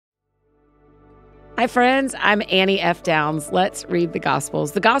Hi, friends. I'm Annie F. Downs. Let's read the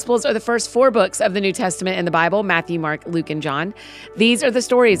Gospels. The Gospels are the first 4 books of the New Testament in the Bible: Matthew, Mark, Luke, and John. These are the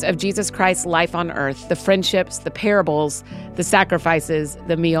stories of Jesus Christ's life on earth, the friendships, the parables, the sacrifices,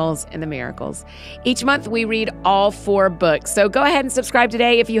 the meals, and the miracles. Each month, we read all 4 books. So go ahead and subscribe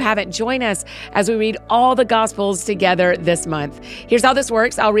today if you haven't. Join us as we read all the Gospels together this month. Here's how this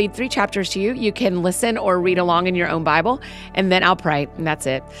works. I'll read 3 chapters to you. You can listen or read along in your own Bible, and then I'll pray, and that's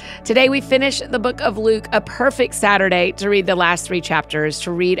it. Today, we finish the book of Luke, a perfect Saturday to read the last 3 chapters,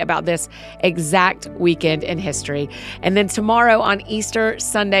 to read about this exact weekend in history. And then tomorrow on Easter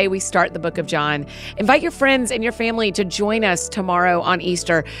Sunday, we start the book of John. Invite your friends and your family to join us tomorrow on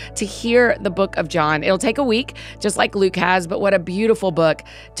Easter to hear the book of John. It'll take a week, just like Luke has, but what a beautiful book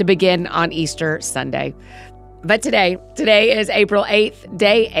to begin on Easter Sunday. But today is April 8th,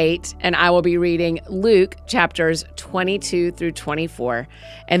 day 8, and I will be reading Luke chapters 22 through 24.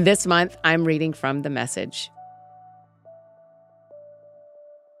 And this month, I'm reading from the Message.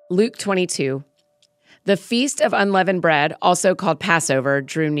 Luke 22. The Feast of Unleavened Bread, also called Passover,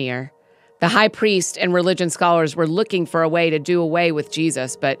 drew near. The high priest and religion scholars were looking for a way to do away with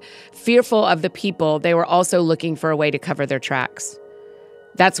Jesus, but fearful of the people, they were also looking for a way to cover their tracks.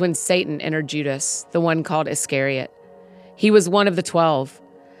 That's when Satan entered Judas, the one called Iscariot. He was one of the 12.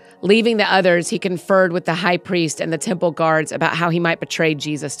 Leaving the others, he conferred with the high priest and the temple guards about how he might betray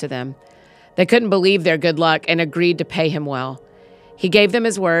Jesus to them. They couldn't believe their good luck and agreed to pay him well. He gave them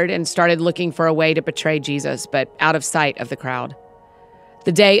his word and started looking for a way to betray Jesus, but out of sight of the crowd.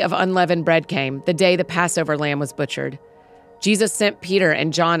 The day of unleavened bread came, the day the Passover lamb was butchered. Jesus sent Peter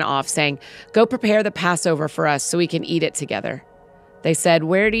and John off, saying, "Go prepare the Passover for us so we can eat it together." They said,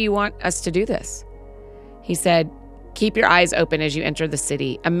 "Where do you want us to do this?" He said, "Keep your eyes open as you enter the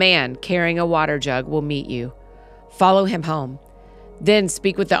city. A man carrying a water jug will meet you. Follow him home. Then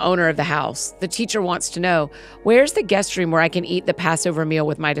speak with the owner of the house. The teacher wants to know, where's the guest room where I can eat the Passover meal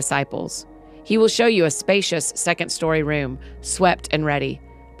with my disciples? He will show you a spacious second-story room, swept and ready.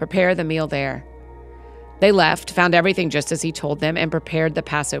 Prepare the meal there." They left, found everything just as he told them, and prepared the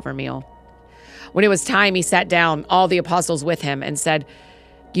Passover meal. When it was time, he sat down, all the apostles with him, and said,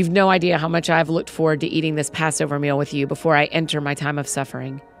 "You've no idea how much I've looked forward to eating this Passover meal with you before I enter my time of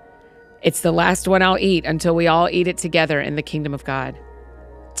suffering. It's the last one I'll eat until we all eat it together in the kingdom of God."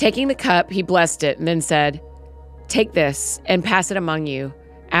 Taking the cup, he blessed it and then said, "Take this and pass it among you.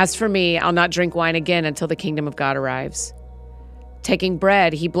 As for me, I'll not drink wine again until the kingdom of God arrives." Taking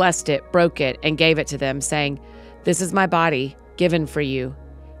bread, he blessed it, broke it, and gave it to them, saying, "This is my body, given for you.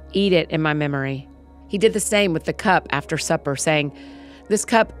 Eat it in my memory." He did the same with the cup after supper, saying, "This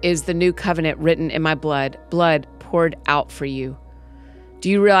cup is the new covenant written in my blood, blood poured out for you. Do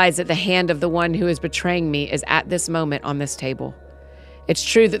you realize that the hand of the one who is betraying me is at this moment on this table? It's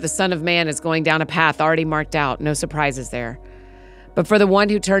true that the Son of Man is going down a path already marked out, no surprises there. But for the one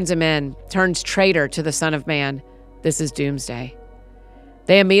who turns him in, turns traitor to the Son of Man, this is doomsday."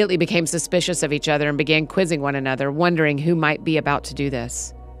 They immediately became suspicious of each other and began quizzing one another, wondering who might be about to do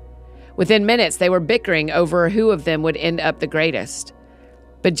this. Within minutes, they were bickering over who of them would end up the greatest.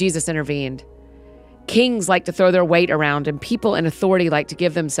 But Jesus intervened. Kings like to throw their weight around, and people in authority like to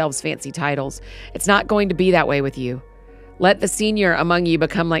give themselves fancy titles. It's not going to be that way with you. Let the senior among you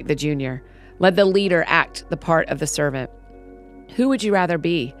become like the junior. Let the leader act the part of the servant. Who would you rather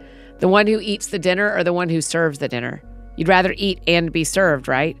be? The one who eats the dinner or the one who serves the dinner? You'd rather eat and be served,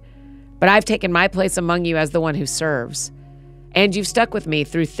 right? But I've taken my place among you as the one who serves. And you've stuck with me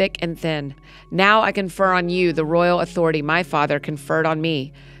through thick and thin. Now I confer on you the royal authority my Father conferred on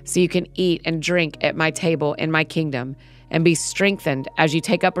me, so you can eat and drink at my table in my kingdom and be strengthened as you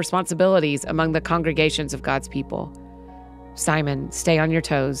take up responsibilities among the congregations of God's people. Simon, stay on your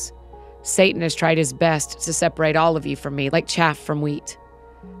toes. Satan has tried his best to separate all of you from me, like chaff from wheat.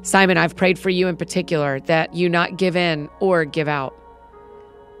 Simon, I've prayed for you in particular, that you not give in or give out.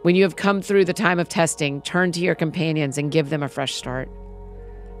 When you have come through the time of testing, turn to your companions and give them a fresh start."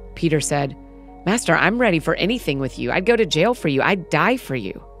 Peter said, "Master, I'm ready for anything with you. I'd go to jail for you. I'd die for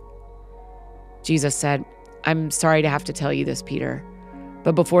you." Jesus said, "I'm sorry to have to tell you this, Peter,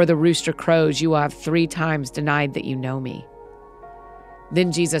 but before the rooster crows, you will have 3 times denied that you know me."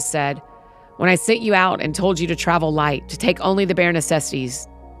 Then Jesus said, "When I sent you out and told you to travel light, to take only the bare necessities,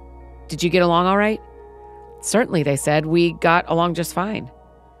 did you get along all right?" "Certainly," they said. "We got along just fine."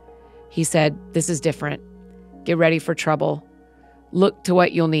 He said, "This is different. Get ready for trouble. Look to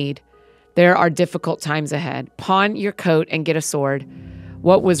what you'll need. There are difficult times ahead. Pawn your coat and get a sword.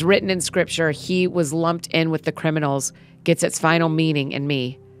 What was written in Scripture, he was lumped in with the criminals, gets its final meaning in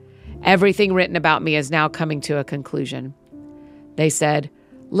me. Everything written about me is now coming to a conclusion." They said,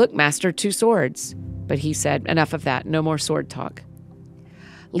 "Look, Master, 2 swords." but he said, "Enough of that, no more sword talk."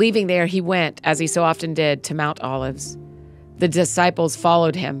 Leaving there, he went, as he so often did, to Mount Olives. The disciples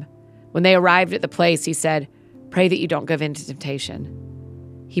followed him. When they arrived at the place, he said, "Pray that you don't give in to temptation."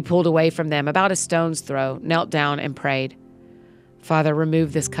 He pulled away from them about a stone's throw, knelt down, and prayed, "Father,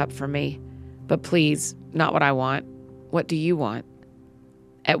 remove this cup from me, but please, not what I want. What do you want?"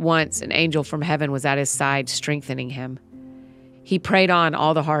 At once, an angel from heaven was at his side, strengthening him. He prayed on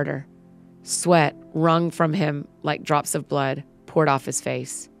all the harder. Sweat wrung from him like drops of blood poured off his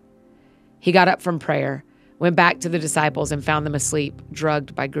face. He got up from prayer, went back to the disciples, and found them asleep,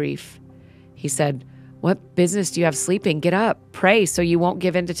 drugged by grief. He said, "What business do you have sleeping? Get up, pray so you won't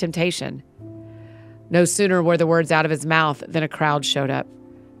give in to temptation." No sooner were the words out of his mouth than a crowd showed up.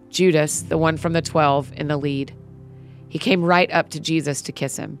 Judas, the one from the 12, in the lead. He came right up to Jesus to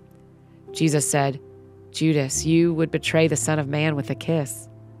kiss him. Jesus said, "Judas, you would betray the Son of Man with a kiss."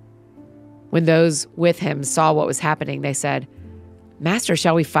 When those with him saw what was happening, they said, "Master,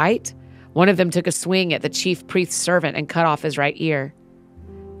 shall we fight?" One of them took a swing at the chief priest's servant and cut off his right ear.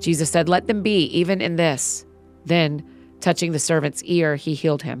 Jesus said, "Let them be, even in this." Then, touching the servant's ear, he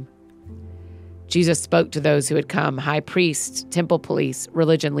healed him. Jesus spoke to those who had come, high priests, temple police,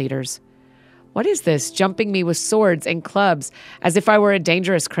 religion leaders. "What is this, jumping me with swords and clubs as if I were a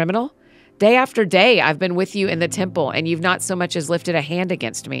dangerous criminal? Day after day I've been with you in the temple, and you've not so much as lifted a hand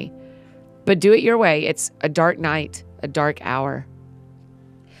against me. But do it your way. It's a dark night, a dark hour."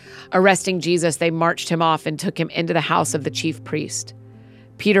 Arresting Jesus, they marched him off and took him into the house of the chief priest.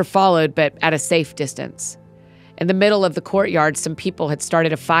 Peter followed, but at a safe distance. In the middle of the courtyard, some people had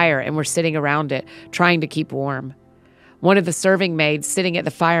started a fire and were sitting around it, trying to keep warm. One of the serving maids sitting at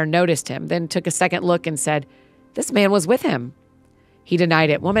the fire noticed him, then took a second look and said, "This man was with him." He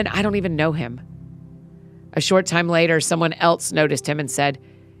denied it. "Woman, I don't even know him." A short time later, someone else noticed him and said,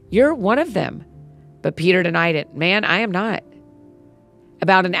 "You're one of them." But Peter denied it. "Man, I am not."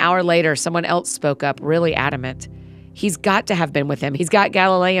 About an hour later, someone else spoke up, really adamant. "He's got to have been with him. He's got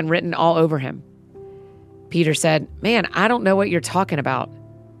Galilean written all over him." Peter said, "Man, I don't know what you're talking about."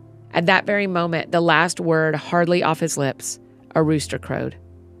 At that very moment, the last word hardly off his lips, a rooster crowed.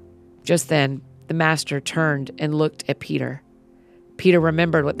 Just then, the master turned and looked at Peter. Peter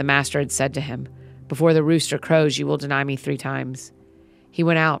remembered what the master had said to him. "Before the rooster crows, you will deny me 3 times. He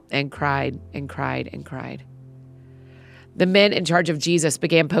went out and cried and cried and cried. The men in charge of Jesus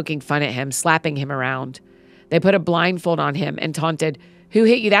began poking fun at him, slapping him around. They put a blindfold on him and taunted, "Who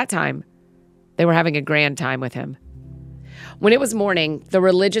hit you that time?" They were having a grand time with him. When it was morning, the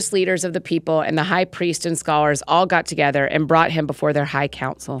religious leaders of the people and the high priest and scholars all got together and brought him before their high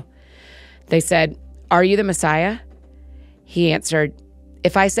council. They said, "Are you the Messiah?" He answered,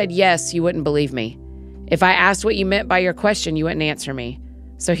 "If I said yes, you wouldn't believe me. If I asked what you meant by your question, you wouldn't answer me.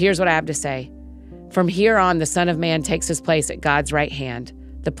 So here's what I have to say. From here on, the Son of Man takes his place at God's right hand,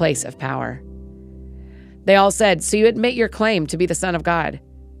 the place of power." They all said, "So you admit your claim to be the Son of God?"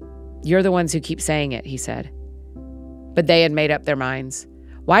 "You're the ones who keep saying it," he said. But they had made up their minds.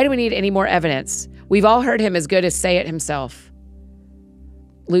 "Why do we need any more evidence? We've all heard him as good as say it himself."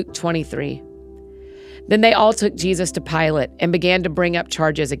 Luke 23. Then they all took Jesus to Pilate and began to bring up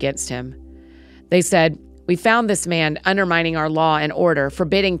charges against him. They said, "We found this man undermining our law and order,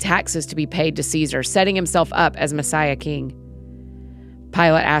 forbidding taxes to be paid to Caesar, setting himself up as Messiah king."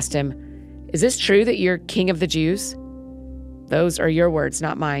 Pilate asked him, "Is this true that you're king of the Jews?" "Those are your words,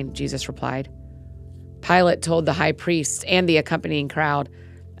 not mine," Jesus replied. Pilate told the high priests and the accompanying crowd,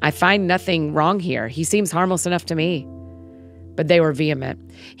 "I find nothing wrong here. He seems harmless enough to me." But they were vehement.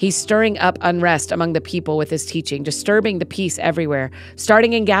 "He's stirring up unrest among the people with his teaching, disturbing the peace everywhere,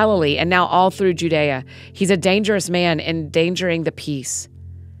 starting in Galilee and now all through Judea. He's a dangerous man, endangering the peace."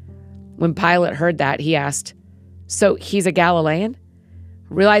 When Pilate heard that, he asked, "So he's a Galilean?"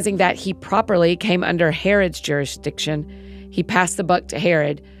 Realizing that he properly came under Herod's jurisdiction, he passed the buck to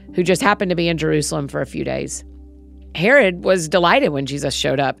Herod, who just happened to be in Jerusalem for a few days. Herod was delighted when Jesus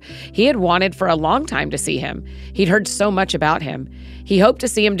showed up. He had wanted for a long time to see him. He'd heard so much about him. He hoped to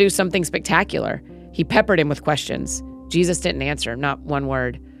see him do something spectacular. He peppered him with questions. Jesus didn't answer, not one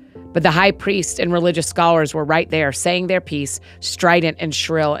word. But the high priest and religious scholars were right there, saying their piece, strident and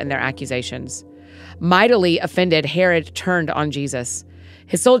shrill in their accusations. Mightily offended, Herod turned on Jesus.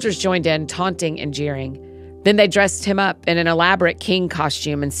 His soldiers joined in, taunting and jeering. Then they dressed him up in an elaborate king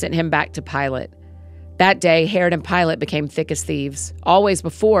costume and sent him back to Pilate. That day, Herod and Pilate became thick as thieves. Always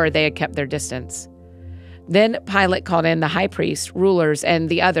before, they had kept their distance. Then Pilate called in the high priests, rulers, and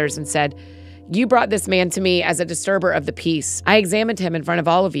the others and said, "You brought this man to me as a disturber of the peace. I examined him in front of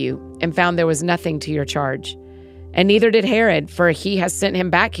all of you and found there was nothing to your charge. And neither did Herod, for he has sent him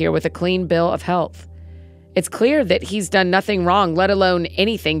back here with a clean bill of health. It's clear that he's done nothing wrong, let alone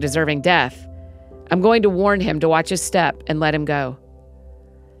anything deserving death. I'm going to warn him to watch his step and let him go."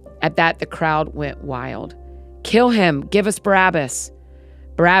 At that, the crowd went wild. "Kill him! Give us Barabbas!"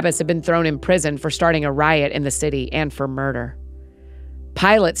 Barabbas had been thrown in prison for starting a riot in the city and for murder.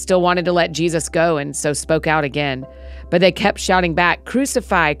 Pilate still wanted to let Jesus go and so spoke out again, but they kept shouting back,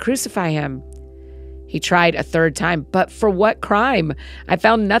 "Crucify, crucify him." He tried a third time, "But for what crime? I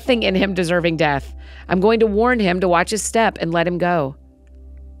found nothing in him deserving death. I'm going to warn him to watch his step and let him go."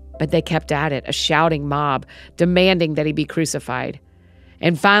 But they kept at it, a shouting mob, demanding that he be crucified.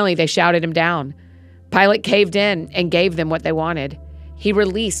 And finally, they shouted him down. Pilate caved in and gave them what they wanted. He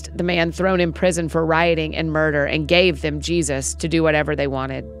released the man thrown in prison for rioting and murder and gave them Jesus to do whatever they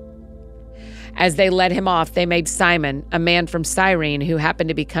wanted. As they led him off, they made Simon, a man from Cyrene who happened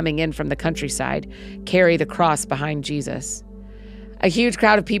to be coming in from the countryside, carry the cross behind Jesus. A huge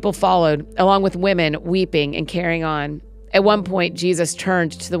crowd of people followed, along with women weeping and carrying on. At one point, Jesus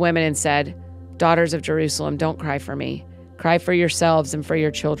turned to the women and said, "Daughters of Jerusalem, don't cry for me. Cry for yourselves and for your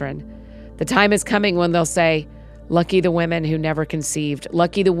children. The time is coming when they'll say, 'Lucky the women who never conceived,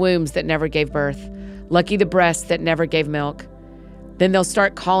 lucky the wombs that never gave birth, lucky the breasts that never gave milk.' Then they'll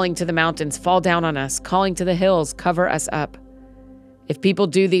start calling to the mountains, 'Fall down on us,' calling to the hills, 'Cover us up.' If people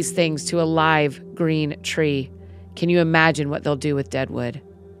do these things to a live, green tree, can you imagine what they'll do with dead wood?"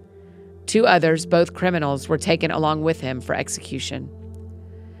 2 others, both criminals, were taken along with him for execution.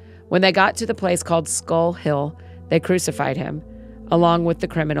 When they got to the place called Skull Hill, they crucified him, along with the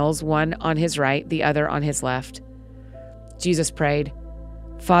criminals, one on his right, the other on his left. Jesus prayed,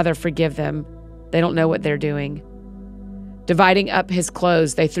 "Father, forgive them. They don't know what they're doing." Dividing up his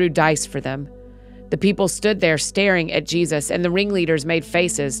clothes, they threw dice for them. The people stood there staring at Jesus, and the ringleaders made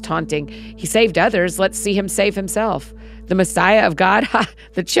faces, taunting, "He saved others. Let's see him save himself. The Messiah of God, ha!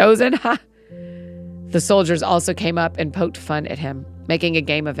 The chosen, ha!" The soldiers also came up and poked fun at him, making a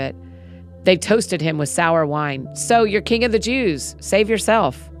game of it. They toasted him with sour wine. "So, you're king of the Jews. Save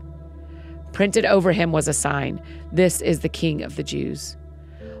yourself." Printed over him was a sign, "This is the King of the Jews."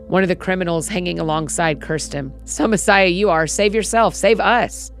 One of the criminals hanging alongside cursed him, "So Messiah you are, save yourself, save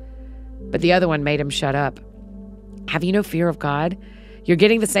us." But the other one made him shut up. "Have you no fear of God? You're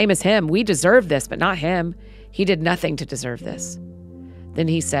getting the same as him. We deserve this, but not him. He did nothing to deserve this." Then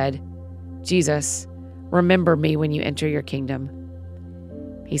he said, "Jesus, remember me when you enter your kingdom."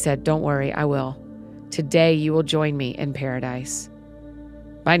 He said, "Don't worry, I will. Today you will join me in paradise."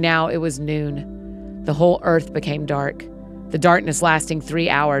 By now it was noon. The whole earth became dark, the darkness lasting 3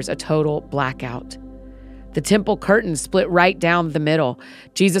 hours, a total blackout. The temple curtain split right down the middle.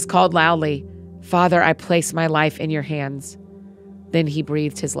 Jesus called loudly, "Father, I place my life in your hands." Then he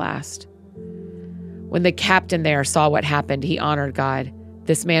breathed his last. When the captain there saw what happened, he honored God.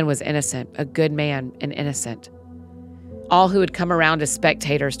 This man was innocent, a good man and innocent. All who had come around as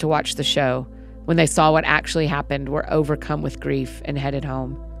spectators to watch the show, when they saw what actually happened, were overcome with grief and headed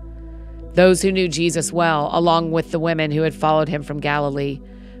home. Those who knew Jesus well, along with the women who had followed him from Galilee,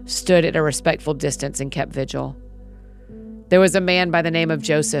 stood at a respectful distance and kept vigil. There was a man by the name of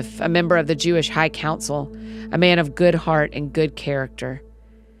Joseph, a member of the Jewish High Council, a man of good heart and good character.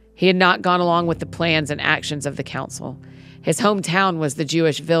 He had not gone along with the plans and actions of the council. His hometown was the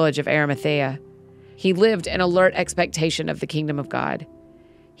Jewish village of Arimathea. He lived in alert expectation of the kingdom of God.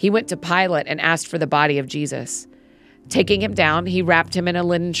 He went to Pilate and asked for the body of Jesus. Taking him down, he wrapped him in a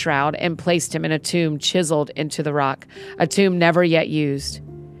linen shroud and placed him in a tomb chiseled into the rock, a tomb never yet used.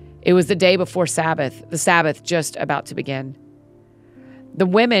 It was the day before Sabbath, the Sabbath just about to begin. The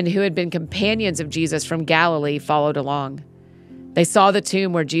women who had been companions of Jesus from Galilee followed along. They saw the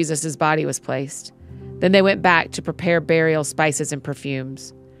tomb where Jesus' body was placed. Then they went back to prepare burial spices and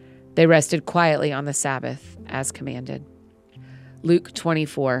perfumes. They rested quietly on the Sabbath, as commanded. Luke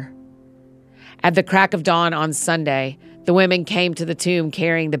 24. At the crack of dawn on Sunday, the women came to the tomb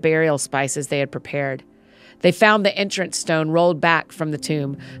carrying the burial spices they had prepared. They found the entrance stone rolled back from the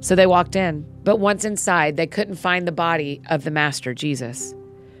tomb, so they walked in. But once inside, they couldn't find the body of the Master, Jesus.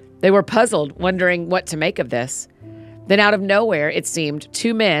 They were puzzled, wondering what to make of this. Then out of nowhere, it seemed,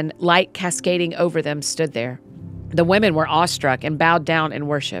 2 men, light cascading over them, stood there. The women were awestruck and bowed down in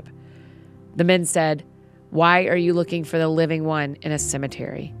worship. The men said, "Why are you looking for the living one in a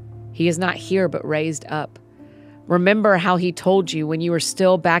cemetery? He is not here, but raised up. Remember how he told you when you were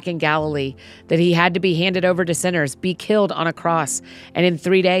still back in Galilee that he had to be handed over to sinners, be killed on a cross, and in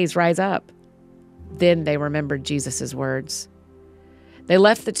 3 days rise up." Then they remembered Jesus' words. They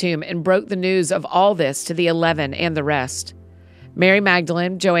left the tomb and broke the news of all this to the 11 and the rest. Mary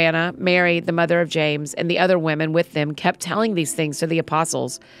Magdalene, Joanna, Mary, the mother of James, and the other women with them kept telling these things to the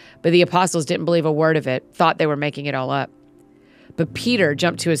apostles, but the apostles didn't believe a word of it, thought they were making it all up. But Peter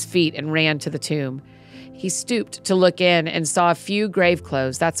jumped to his feet and ran to the tomb. He stooped to look in and saw a few grave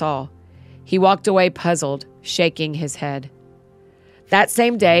clothes, that's all. He walked away puzzled, shaking his head. That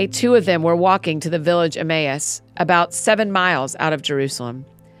same day, 2 of them were walking to the village Emmaus, about 7 miles out of Jerusalem.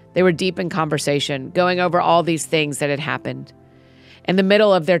 They were deep in conversation, going over all these things that had happened. In the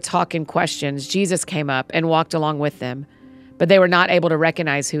middle of their talk and questions, Jesus came up and walked along with them, but they were not able to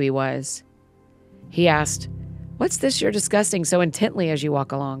recognize who he was. He asked, "What's this you're discussing so intently as you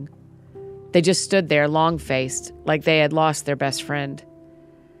walk along?" They just stood there, long-faced, like they had lost their best friend.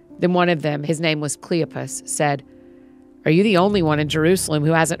 Then one of them, his name was Cleopas, said, "Are you the only one in Jerusalem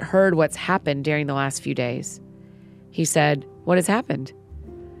who hasn't heard what's happened during the last few days?" He said, "What has happened?"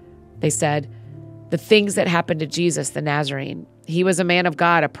 They said, "The things that happened to Jesus the Nazarene. He was a man of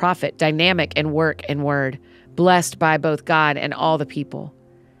God, a prophet, dynamic in work and word, blessed by both God and all the people.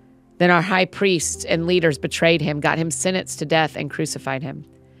 Then our high priests and leaders betrayed him, got him sentenced to death, and crucified him.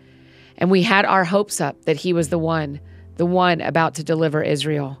 And we had our hopes up that he was the one about to deliver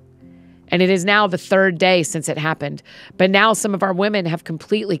Israel. And it is now the 3rd day since it happened. But now some of our women have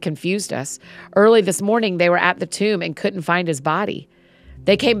completely confused us. Early this morning, they were at the tomb and couldn't find his body.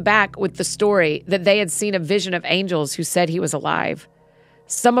 They came back with the story that they had seen a vision of angels who said he was alive.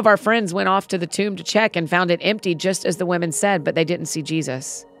 Some of our friends went off to the tomb to check and found it empty, just as the women said, but they didn't see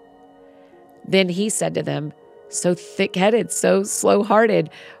Jesus." Then he said to them, "So thick-headed, so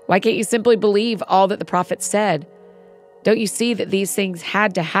slow-hearted, why can't you simply believe all that the prophets said? Don't you see that these things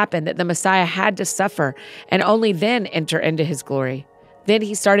had to happen, that the Messiah had to suffer, and only then enter into his glory?" Then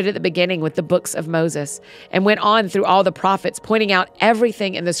he started at the beginning with the books of Moses and went on through all the prophets, pointing out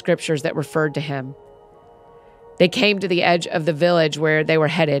everything in the scriptures that referred to him. They came to the edge of the village where they were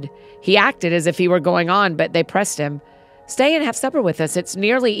headed. He acted as if he were going on, but they pressed him. "Stay and have supper with us. It's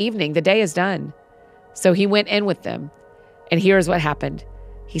nearly evening. The day is done." So he went in with them. And here's what happened.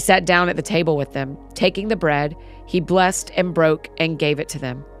 He sat down at the table with them. Taking the bread, he blessed and broke and gave it to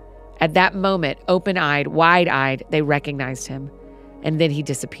them. At that moment, open-eyed, wide-eyed, they recognized him. And then he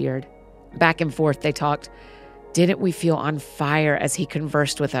disappeared. Back and forth they talked. Didn't we feel on fire as he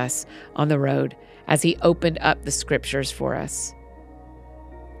conversed with us on the road, as he opened up the scriptures for us?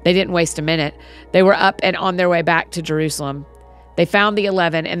 They didn't waste a minute. They were up and on their way back to Jerusalem. They found the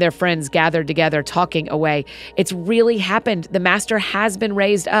 11 and their friends gathered together, talking away. "It's really happened. The master has been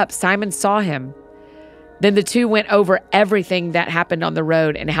raised up. Simon saw him." Then the 2 went over everything that happened on the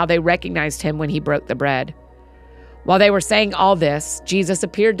road and how they recognized him when he broke the bread. While they were saying all this, Jesus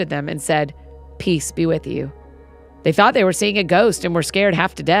appeared to them and said, "Peace be with you." They thought they were seeing a ghost and were scared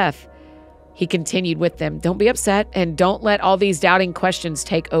half to death. He continued with them, "Don't be upset and don't let all these doubting questions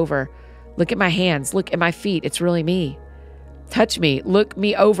take over. Look at my hands, look at my feet, it's really me. Touch me, look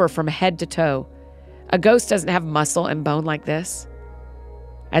me over from head to toe. A ghost doesn't have muscle and bone like this."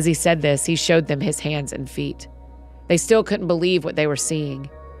 As he said this, he showed them his hands and feet. They still couldn't believe what they were seeing.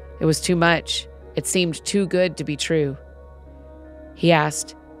 It was too much. It seemed too good to be true. He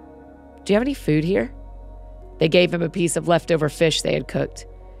asked, "Do you have any food here?" They gave him a piece of leftover fish they had cooked.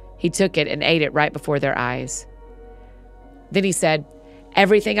 He took it and ate it right before their eyes. Then he said,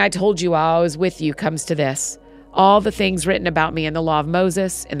 "Everything I told you while I was with you comes to this. All the things written about me in the law of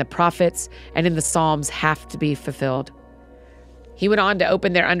Moses, in the prophets, and in the Psalms have to be fulfilled." He went on to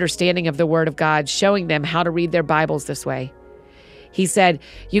open their understanding of the Word of God, showing them how to read their Bibles this way. He said,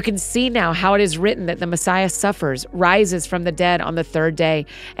 "You can see now how it is written that the Messiah suffers, rises from the dead on the 3rd day,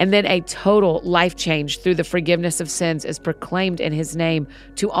 and then a total life change through the forgiveness of sins is proclaimed in his name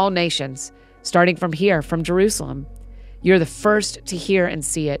to all nations, starting from here, from Jerusalem. You're the first to hear and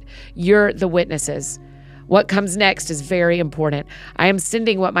see it. You're the witnesses. What comes next is very important. I am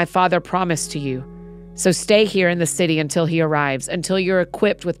sending what my Father promised to you. So stay here in the city until he arrives, until you're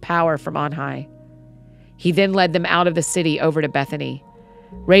equipped with power from on high." He then led them out of the city over to Bethany.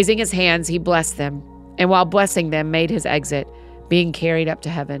 Raising his hands, he blessed them, and while blessing them, made his exit, being carried up to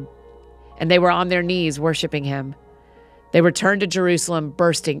heaven. And they were on their knees worshiping him. They returned to Jerusalem,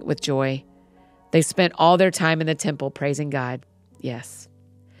 bursting with joy. They spent all their time in the temple praising God. Yes.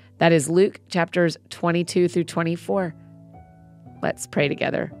 That is Luke chapters 22 through 24. Let's pray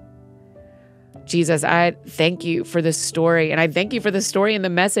together. Jesus, I thank you for this story, and I thank you for the story and the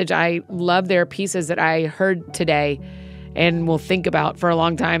message. I love there are pieces that I heard today and will think about for a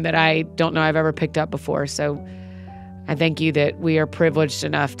long time that I don't know I've ever picked up before. So I thank you that we are privileged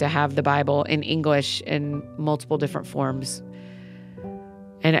enough to have the Bible in English in multiple different forms.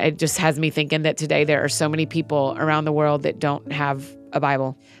 And it just has me thinking that today there are so many people around the world that don't have a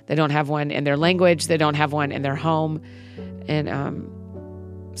Bible. They don't have one in their language. They don't have one in their home. And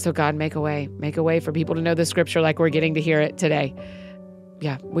so God, make a way for people to know the scripture like we're getting to hear it today.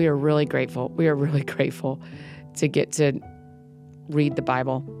 Yeah, we are really grateful. We are really grateful to get to read the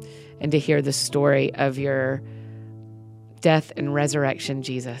Bible and to hear the story of your death and resurrection,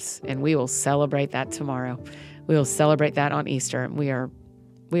 Jesus. And we will celebrate that tomorrow. We will celebrate that on Easter. And we are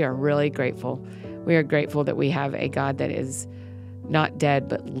really grateful. We are grateful that we have a God that is not dead,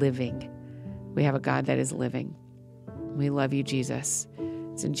 but living. We have a God that is living. We love you, Jesus.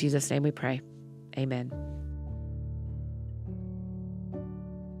 It's in Jesus' name we pray. Amen.